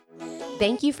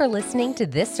Thank you for listening to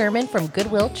this sermon from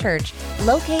Goodwill Church,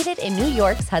 located in New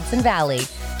York's Hudson Valley.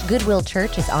 Goodwill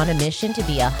Church is on a mission to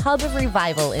be a hub of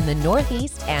revival in the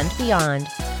Northeast and beyond.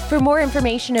 For more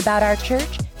information about our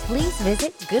church, please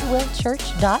visit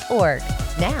goodwillchurch.org.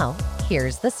 Now,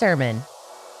 here's the sermon.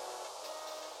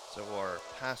 So our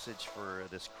passage for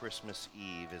this Christmas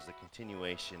Eve is the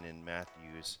continuation in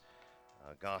Matthew's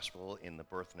gospel in the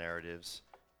birth narratives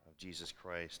of Jesus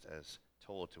Christ as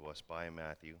told to us by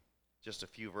Matthew. Just a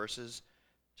few verses,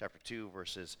 chapter 2,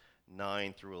 verses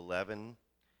 9 through 11.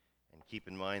 And keep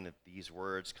in mind that these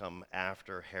words come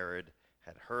after Herod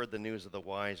had heard the news of the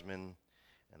wise men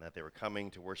and that they were coming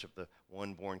to worship the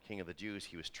one born King of the Jews.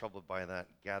 He was troubled by that,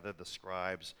 gathered the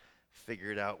scribes,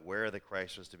 figured out where the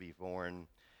Christ was to be born,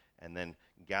 and then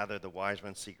gathered the wise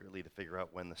men secretly to figure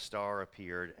out when the star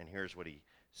appeared. And here's what he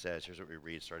says. Here's what we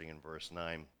read starting in verse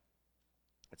 9.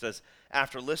 It says,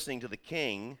 "After listening to the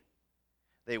king,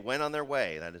 they went on their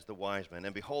way," that is the wise men,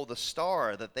 "and behold, the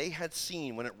star that they had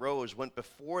seen when it rose went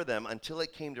before them until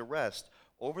it came to rest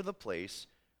over the place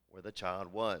where the child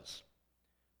was.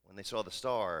 When they saw the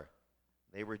star,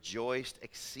 they rejoiced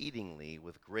exceedingly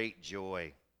with great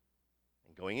joy.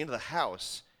 And going into the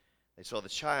house, they saw the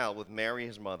child with Mary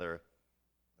his mother,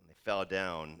 and they fell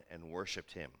down and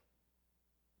worshipped him.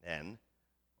 Then,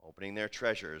 opening their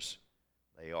treasures,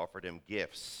 they offered him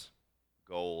gifts,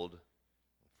 gold,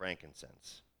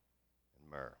 frankincense, and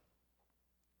myrrh."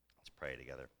 Let's pray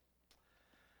together.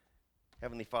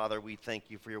 Heavenly Father, we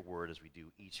thank you for your word as we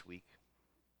do each week.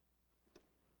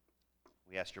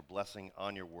 We ask your blessing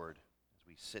on your word as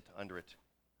we sit under it,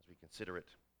 as we consider it.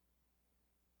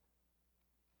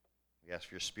 We ask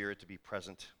for your Spirit to be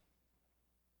present.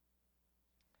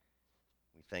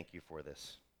 We thank you for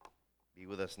this. Be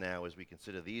with us now as we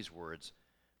consider these words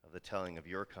of the telling of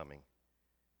your coming.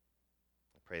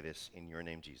 Pray this in your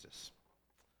name, Jesus.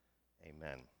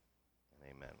 Amen and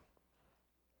amen.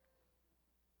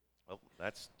 Oh,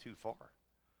 that's too far.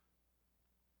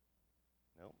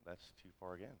 No, that's too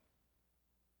far again.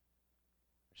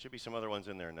 There should be some other ones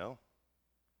in there, no?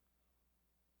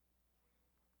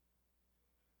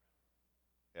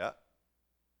 Yeah.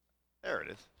 There it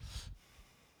is.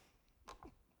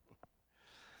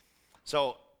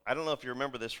 So, I don't know if you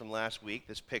remember this from last week,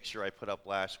 this picture I put up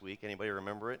last week. Anybody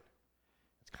remember it?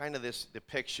 It's kind of this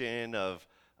depiction of,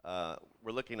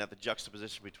 we're looking at the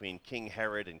juxtaposition between King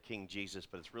Herod and King Jesus,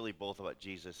 but it's really both about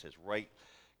Jesus, his right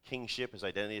kingship, his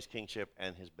identity as kingship,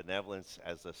 and his benevolence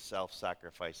as a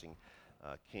self-sacrificing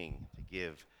king to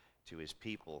give to his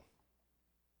people.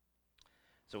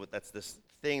 So that's this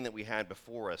thing that we had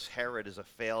before us. Herod is a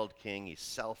failed king. He's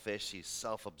selfish. He's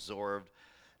self-absorbed.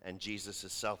 And Jesus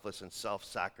is selfless and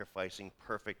self-sacrificing,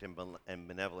 perfect and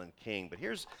benevolent king. But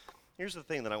here's the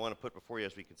thing that I want to put before you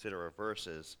as we consider our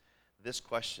verses, this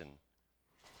question.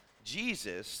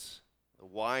 Jesus, the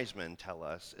wise men tell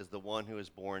us, is the one who is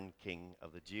born King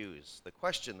of the Jews. The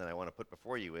question that I want to put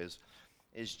before you is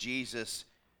Jesus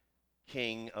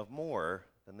king of more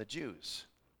than the Jews?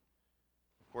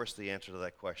 Of course, the answer to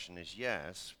that question is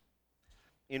yes.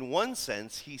 In one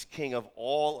sense, he's king of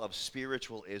all of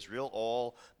spiritual Israel,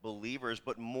 all believers,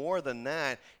 but more than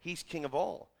that, he's king of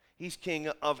all. He's king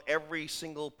of every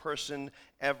single person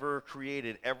ever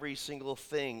created, every single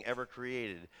thing ever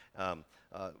created,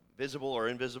 visible or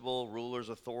invisible, rulers,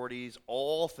 authorities,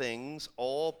 all things,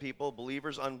 all people,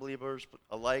 believers, unbelievers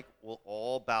alike, will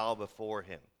all bow before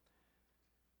him.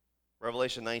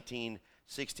 Revelation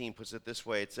 19:16 puts it this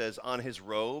way. It says, "On his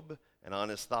robe and on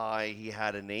his thigh he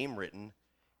had a name written,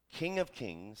 King of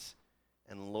Kings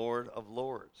and Lord of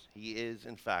Lords." He is,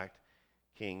 in fact,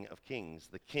 King of Kings,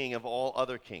 the king of all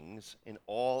other kings in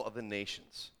all of the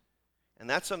nations. And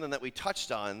that's something that we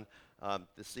touched on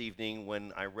this evening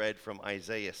when I read from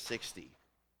Isaiah 60.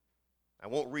 I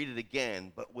won't read it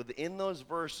again, but within those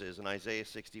verses in Isaiah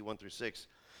 60, 1 through 6,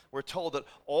 we're told that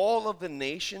all of the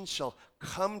nations shall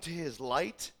come to his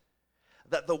light,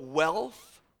 that the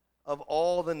wealth of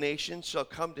all the nations shall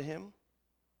come to him,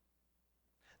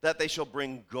 that they shall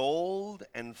bring gold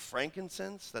and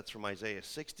frankincense, that's from Isaiah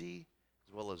 60,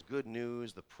 as well as good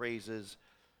news, the praises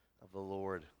of the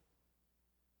Lord.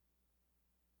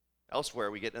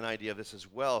 Elsewhere, we get an idea of this as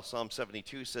well. Psalm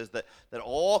 72 says that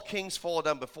all kings fall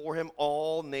down before him,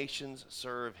 all nations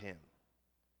serve him.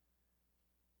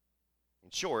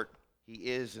 In short,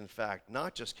 he is, in fact,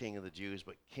 not just King of the Jews,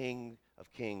 but King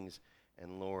of Kings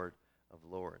and Lord of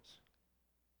Lords.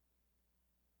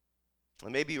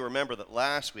 And maybe you remember that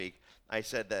last week I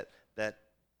said that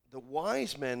the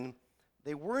wise men,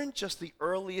 they weren't just the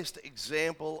earliest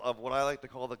example of what I like to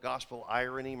call the gospel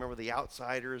irony. Remember the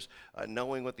outsiders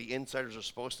knowing what the insiders are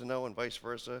supposed to know and vice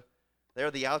versa?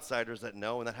 They're the outsiders that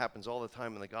know, and that happens all the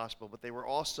time in the gospel, but they were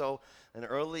also an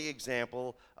early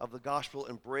example of the gospel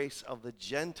embrace of the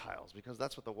Gentiles, because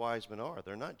that's what the wise men are.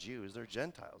 They're not Jews, they're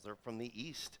Gentiles. They're from the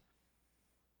east.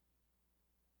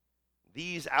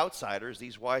 These outsiders,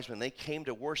 these wise men, they came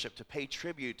to worship, to pay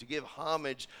tribute, to give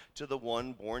homage to the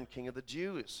one born King of the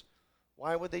Jews.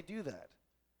 Why would they do that?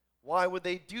 Why would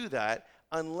they do that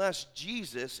unless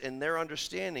Jesus, in their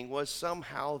understanding, was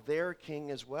somehow their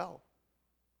king as well?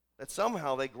 That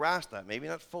somehow they grasped that. Maybe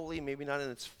not fully, maybe not in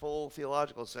its full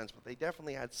theological sense, but they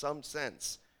definitely had some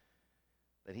sense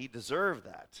that he deserved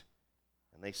that.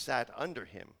 And they sat under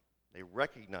him. They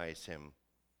recognized him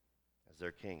as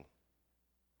their king.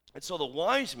 And so the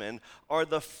wise men are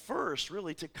the first,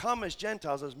 really, to come as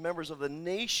Gentiles, as members of the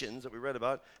nations that we read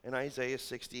about in Isaiah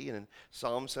 60 and in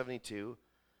Psalm 72,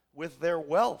 with their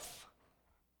wealth,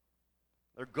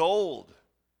 their gold,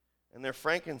 and their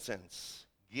frankincense,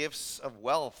 gifts of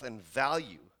wealth and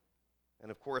value.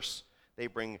 And of course, they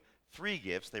bring 3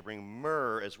 gifts. They bring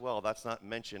myrrh as well. That's not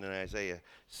mentioned in Isaiah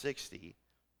 60.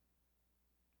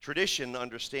 Tradition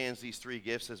understands these 3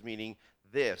 gifts as meaning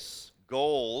this: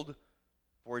 gold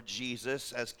for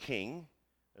Jesus as king.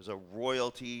 There's a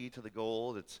royalty to the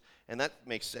gold. And that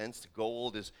makes sense.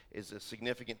 Gold is a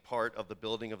significant part of the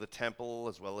building of the temple,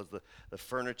 as well as the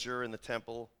furniture in the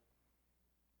temple.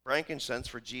 Frankincense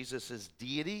for Jesus as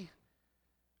deity.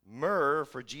 Myrrh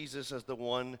for Jesus as the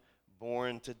one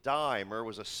born to die. Myrrh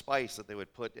was a spice that they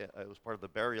would put, it was part of the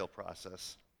burial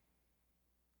process.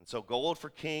 And so gold for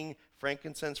king,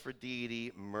 frankincense for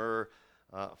deity, myrrh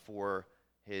for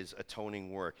his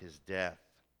atoning work, his death.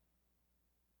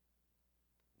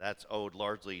 That's owed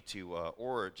largely to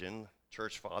Origen,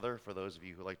 church father, for those of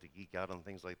you who like to geek out on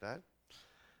things like that.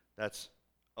 That's,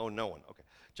 oh, no one. Okay,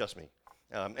 just me.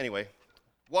 Anyway,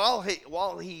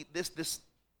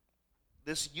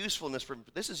 this usefulness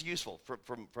this is useful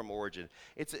from Origen.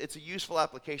 It's a useful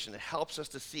application. It helps us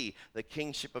to see the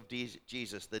kingship of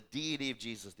Jesus, the deity of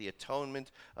Jesus, the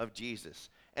atonement of Jesus.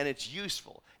 And it's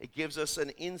useful. It gives us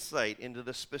an insight into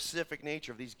the specific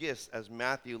nature of these gifts as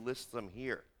Matthew lists them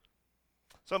here.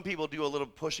 Some people do a little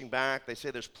pushing back. They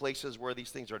say there's places where these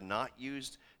things are not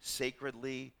used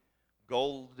sacredly.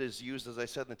 Gold is used, as I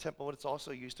said, in the temple, but it's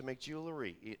also used to make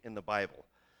jewelry in the Bible.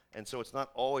 And so it's not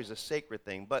always a sacred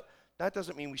thing. But that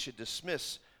doesn't mean we should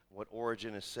dismiss what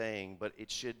Origen is saying, but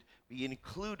it should be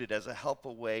included as a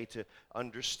helpful way to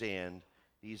understand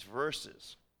these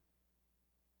verses.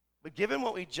 But given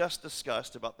what we just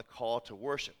discussed about the call to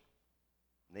worship,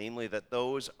 namely that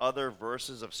those other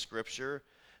verses of Scripture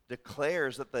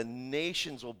declares that the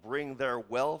nations will bring their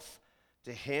wealth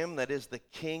to him, that is the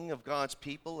King of God's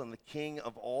people and the King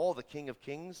of all, the King of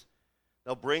kings.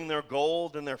 They'll bring their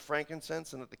gold and their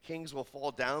frankincense, and that the kings will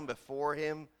fall down before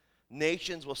him.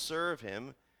 Nations will serve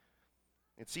him.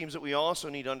 It seems that we also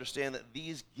need to understand that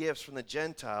these gifts from the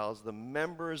Gentiles, the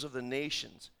members of the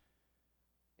nations,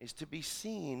 is to be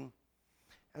seen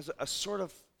as a sort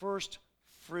of first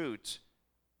fruit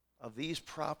of these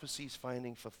prophecies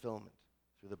finding fulfillment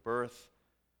through the birth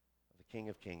of the King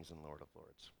of Kings and Lord of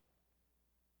Lords.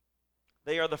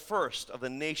 They are the first of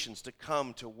the nations to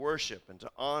come to worship and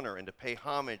to honor and to pay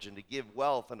homage and to give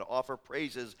wealth and to offer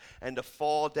praises and to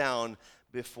fall down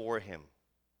before him.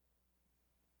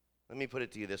 Let me put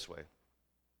it to you this way.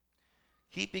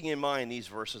 Keeping in mind these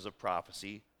verses of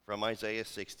prophecy from Isaiah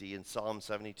 60 and Psalm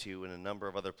 72 and a number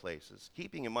of other places,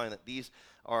 keeping in mind that these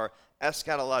are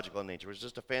eschatological in nature, which is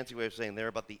just a fancy way of saying they're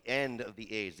about the end of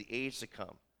the age to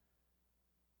come.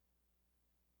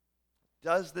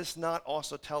 Does this not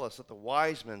also tell us that the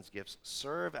wise men's gifts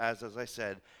serve as I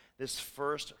said, this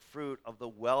first fruit of the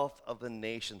wealth of the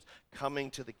nations coming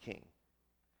to the king?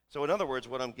 So in other words,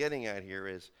 what I'm getting at here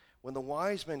is when the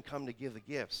wise men come to give the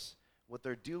gifts, what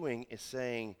they're doing is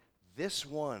saying, this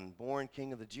one born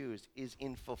King of the Jews is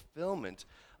in fulfillment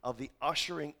of the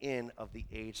ushering in of the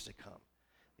age to come.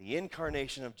 The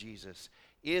incarnation of Jesus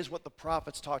is what the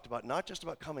prophets talked about, not just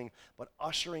about coming, but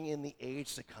ushering in the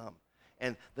age to come.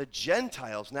 And the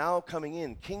Gentiles now coming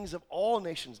in, kings of all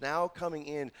nations now coming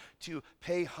in to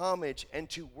pay homage and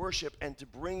to worship and to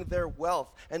bring their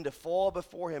wealth and to fall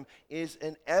before him is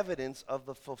an evidence of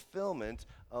the fulfillment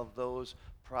of those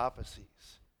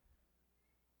prophecies.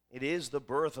 It is the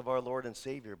birth of our Lord and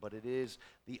Savior, but it is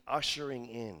the ushering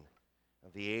in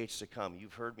of the age to come.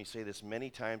 You've heard me say this many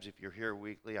times. If you're here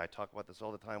weekly, I talk about this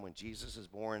all the time. When Jesus is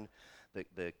born,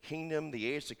 the kingdom, the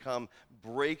age to come,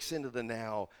 breaks into the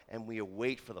now, and we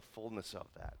await for the fullness of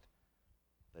that.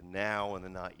 The now and the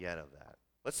not yet of that.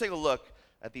 Let's take a look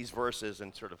at these verses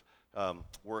and sort of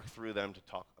work through them to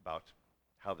talk about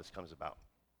how this comes about.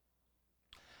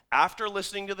 After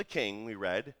listening to the king, we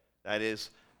read, that is,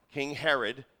 King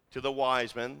Herod, to the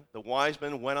wise men. The wise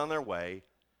men went on their way,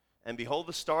 and behold,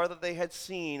 the star that they had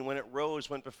seen when it rose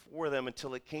went before them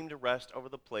until it came to rest over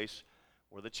the place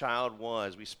where the child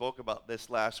was. We spoke about this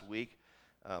last week.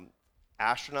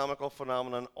 Astronomical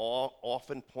phenomenon all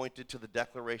often pointed to the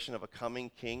declaration of a coming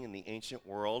king in the ancient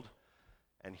world.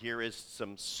 And here is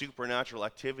some supernatural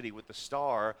activity with the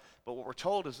star. But what we're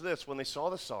told is this: when they saw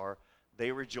the star,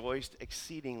 they rejoiced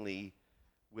exceedingly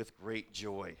with great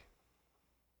joy.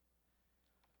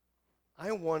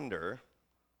 I wonder,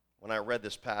 when I read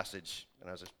this passage and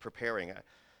I was preparing,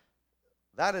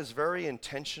 that is very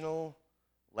intentional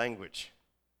language.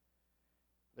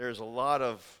 There's a lot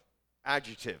of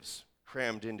adjectives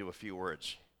crammed into a few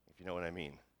words, if you know what I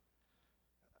mean.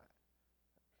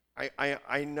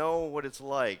 I know what it's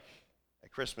like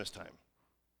at Christmas time,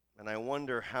 and I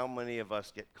wonder how many of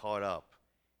us get caught up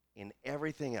in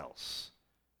everything else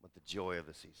but the joy of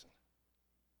the season.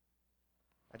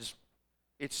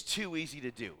 It's too easy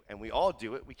to do, and we all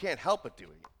do it. We can't help but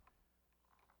doing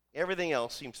it. Everything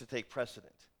else seems to take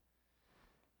precedent.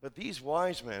 But these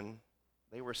wise men,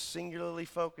 they were singularly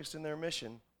focused in their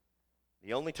mission.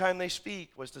 The only time they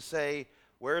speak was to say,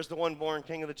 "Where's the one born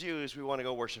King of the Jews? We want to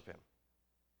go worship him."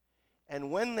 And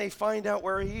when they find out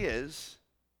where he is,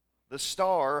 the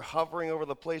star hovering over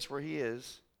the place where he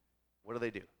is, what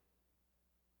do?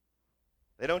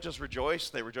 They don't just rejoice,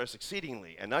 they rejoice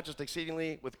exceedingly. And not just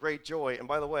exceedingly, with great joy. And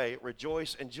by the way,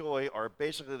 rejoice and joy are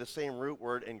basically the same root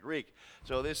word in Greek.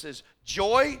 So this is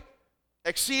joy,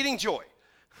 exceeding joy.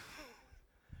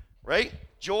 Right?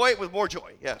 Joy with more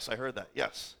joy. Yes, I heard that.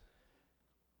 Yes.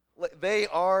 They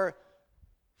are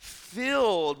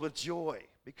filled with joy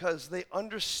because they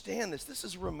understand this. This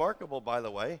is remarkable, by the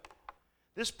way.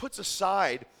 This puts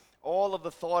aside all of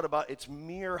the thought about its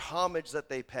mere homage that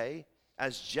they pay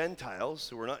as Gentiles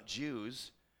who are not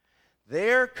Jews.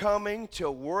 They're coming to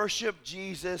worship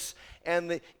Jesus,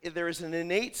 and there is an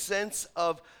innate sense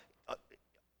of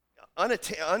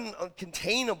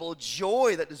uncontainable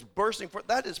joy that is bursting forth.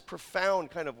 That is profound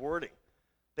kind of wording.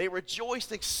 They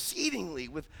rejoiced exceedingly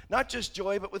with not just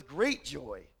joy, but with great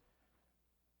joy.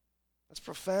 That's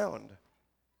profound.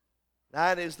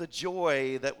 That is the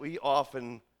joy that we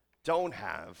often don't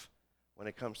have when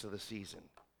it comes to the season,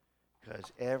 because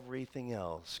everything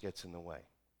else gets in the way.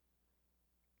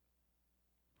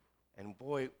 And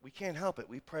boy, we can't help it.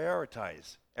 We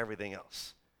prioritize everything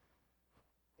else.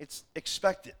 It's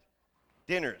expected.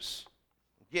 Dinners,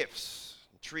 gifts,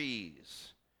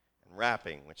 trees, and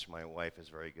wrapping, which my wife is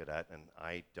very good at, and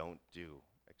I don't do,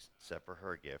 except for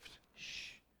her gift.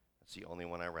 Shh. That's the only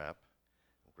one I wrap.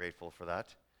 I'm grateful for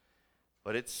that.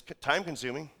 But it's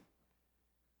time-consuming.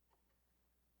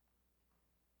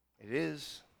 It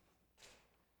is.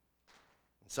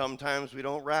 And sometimes we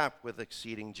don't wrap with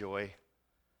exceeding joy,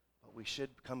 but we should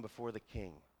come before the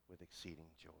King with exceeding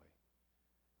joy.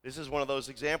 This is one of those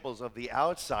examples of the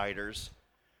outsiders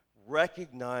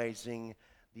recognizing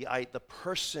the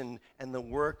person and the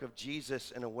work of Jesus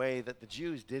in a way that the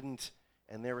Jews didn't,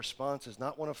 and their response is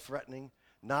not one of threatening,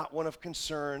 not one of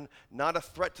concern, not a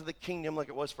threat to the kingdom like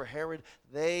it was for Herod.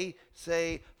 They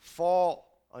say, "Fall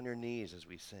on your knees," as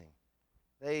we sing.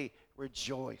 They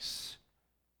rejoice.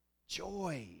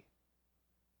 Joy.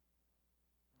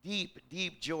 Deep,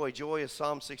 deep joy. Joy, as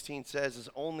Psalm 16 says, is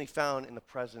only found in the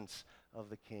presence of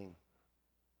the King.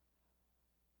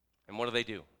 And what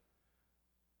do?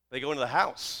 They go into the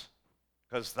house,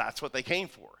 because that's what they came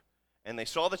for. And they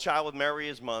saw the child with Mary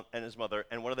and his mother,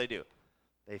 and what do?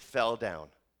 They fell down.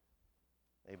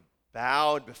 They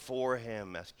bowed before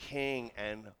him as king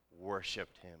and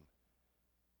worshiped him.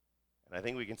 And I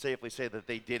think we can safely say that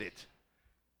they did it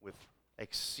with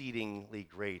exceedingly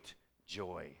great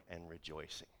joy and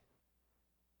rejoicing.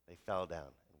 They fell down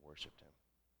and worshiped him.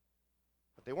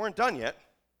 But they weren't done yet,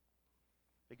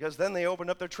 because then they opened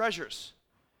up their treasures.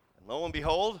 And lo and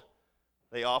behold,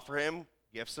 they offer him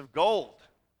gifts of gold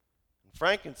and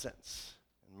frankincense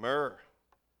and myrrh.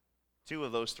 Two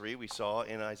of those three we saw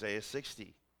in Isaiah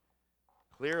 60.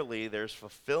 Clearly, there's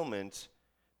fulfillment,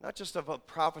 not just of a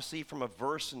prophecy from a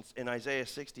verse in Isaiah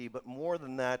 60, but more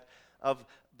than that, of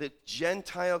the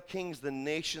Gentile kings, the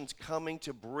nations coming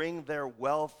to bring their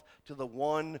wealth to the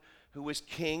one who is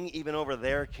king even over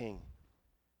their king.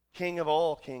 King of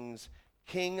all kings,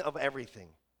 king of everything.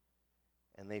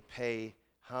 And they pay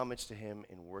homage to him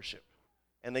in worship.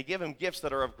 And they give him gifts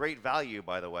that are of great value,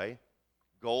 by the way.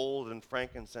 Gold and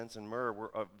frankincense and myrrh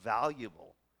were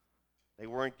valuable. They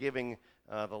weren't giving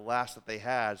the last that they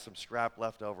had, some scrap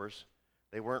leftovers.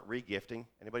 They weren't regifting.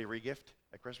 Anybody regift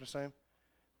at Christmas time?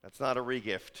 That's not a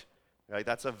regift, right?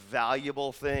 That's a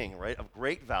valuable thing, right? Of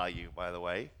great value, by the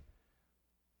way.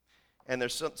 And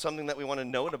there's something that we want to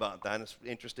note about that. And it's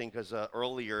interesting because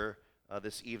earlier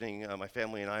this evening, my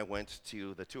family and I went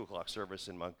to the 2 o'clock service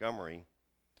in Montgomery.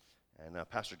 And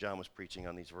Pastor John was preaching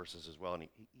on these verses as well. And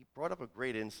he brought up a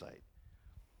great insight.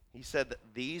 He said that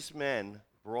these men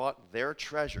brought their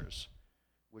treasures,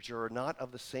 which are not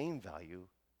of the same value,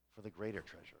 for the greater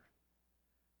treasure.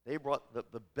 They brought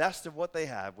the best of what they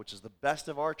have, which is the best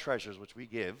of our treasures, which we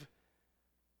give,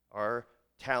 our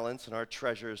talents and our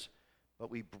treasures, but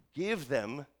we give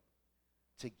them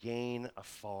to gain a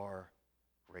far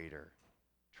greater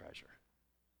treasure.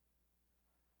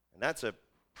 And that's a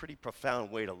pretty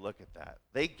profound way to look at that.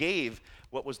 They gave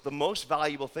what was the most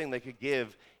valuable thing they could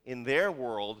give in their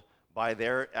world by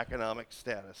their economic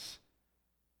status.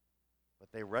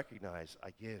 But they recognize,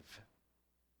 I give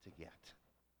to get.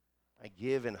 I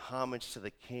give in homage to the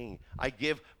King. I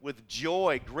give with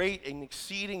joy, great and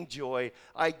exceeding joy.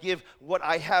 I give what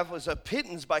I have as a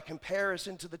pittance by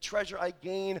comparison to the treasure I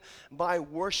gain by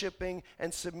worshiping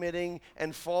and submitting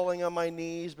and falling on my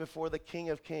knees before the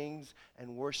King of Kings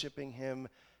and worshiping him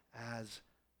as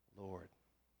Lord.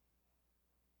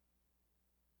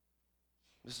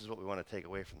 This is what we want to take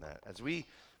away from that. As we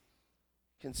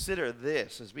consider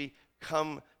this, as we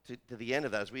come to the end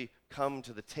of that, as we come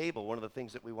to the table, one of the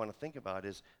things that we want to think about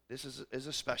is this is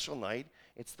a special night.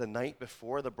 It's the night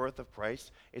before the birth of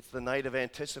Christ. It's the night of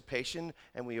anticipation,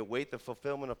 and we await the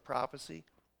fulfillment of prophecy.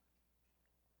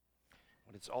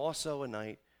 But it's also a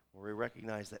night where we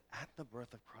recognize that at the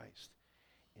birth of Christ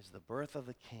is the birth of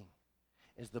the King,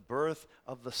 is the birth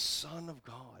of the Son of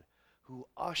God, who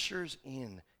ushers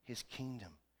in his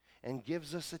kingdom and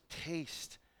gives us a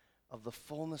taste of the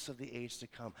fullness of the age to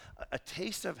come, a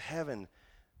taste of heaven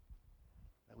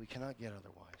that we cannot get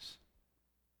otherwise.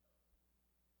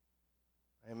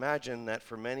 I imagine that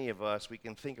for many of us, we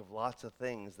can think of lots of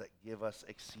things that give us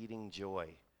exceeding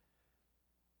joy.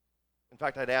 In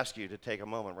fact, I'd ask you to take a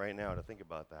moment right now to think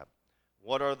about that.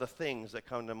 What are the things that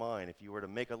come to mind? If you were to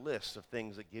make a list of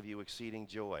things that give you exceeding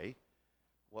joy,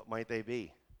 what might they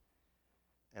be?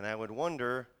 And I would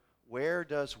wonder, where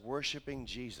does worshiping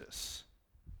Jesus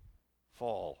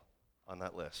fall on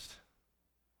that list?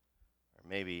 Or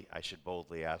maybe I should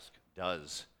boldly ask,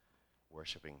 does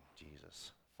worshiping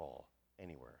Jesus fall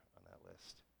anywhere on that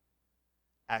list?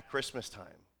 At Christmas time,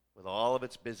 with all of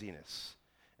its busyness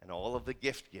and all of the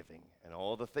gift giving and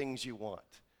all the things you want,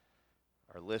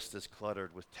 our list is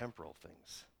cluttered with temporal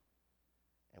things.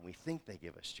 And we think they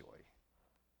give us joy,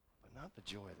 but not the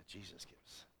joy that Jesus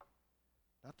gives.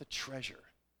 Not the treasure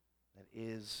that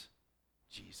is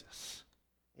Jesus.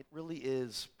 It really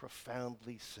is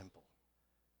profoundly simple.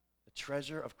 The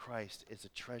treasure of Christ is a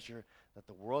treasure that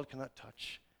the world cannot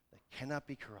touch, that cannot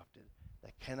be corrupted,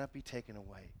 that cannot be taken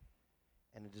away.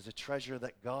 And it is a treasure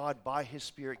that God, by his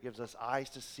Spirit, gives us eyes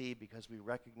to see because we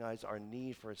recognize our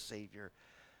need for a Savior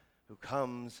who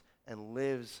comes and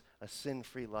lives a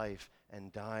sin-free life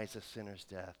and dies a sinner's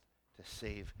death to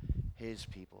save his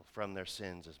people from their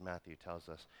sins, as Matthew tells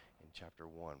us in chapter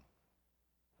 1.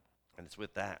 And it's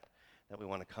with that we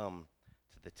want to come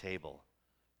to the table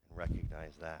and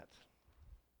recognize that.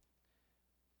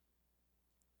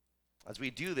 As we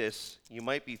do this, you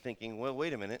might be thinking, well,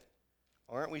 wait a minute.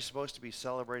 Aren't we supposed to be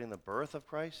celebrating the birth of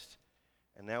Christ?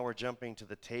 And now we're jumping to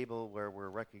the table where we're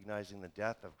recognizing the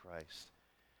death of Christ.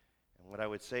 And what I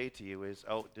would say to you is,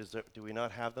 do we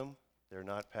not have them? They're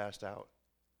not passed out.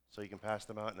 So you can pass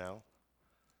them out now.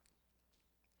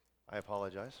 I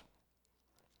apologize.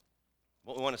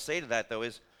 What we want to say to that, though,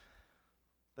 is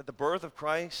that the birth of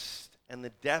Christ and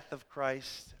the death of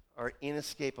Christ are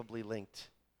inescapably linked.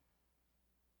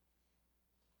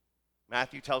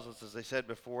 Matthew tells us, as I said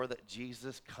before, that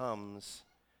Jesus comes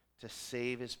to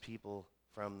save his people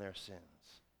from their sins.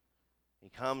 He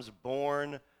comes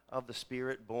born of the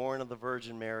Spirit, born of the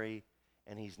Virgin Mary,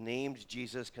 and he's named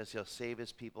Jesus because he'll save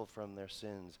his people from their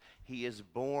sins. He is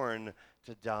born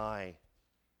to die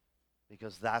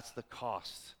because that's the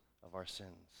cost of our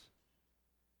sins.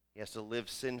 He has to live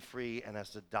sin-free and has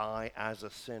to die as a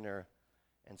sinner.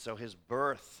 And so his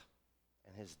birth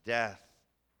and his death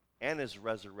and his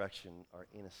resurrection are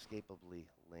inescapably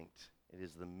linked. It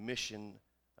is the mission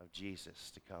of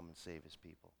Jesus to come and save his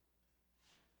people.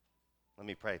 Let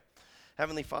me pray.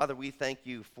 Heavenly Father, we thank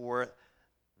you for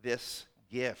this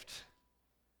gift,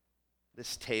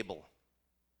 this table,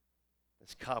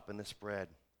 this cup and this bread.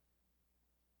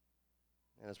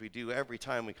 And as we do every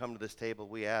time we come to this table,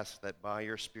 we ask that by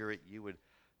your Spirit you would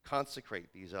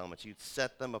consecrate these elements. You'd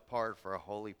set them apart for a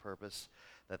holy purpose,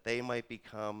 that they might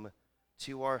become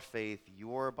to our faith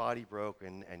your body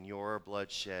broken and your blood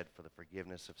shed for the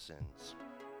forgiveness of sins.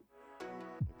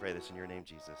 We pray this in your name,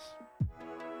 Jesus.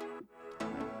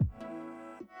 Amen.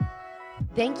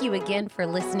 Thank you again for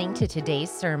listening to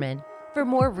today's sermon. For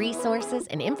more resources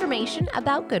and information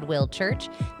about Goodwill Church,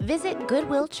 visit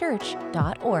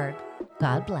goodwillchurch.org.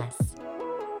 God bless.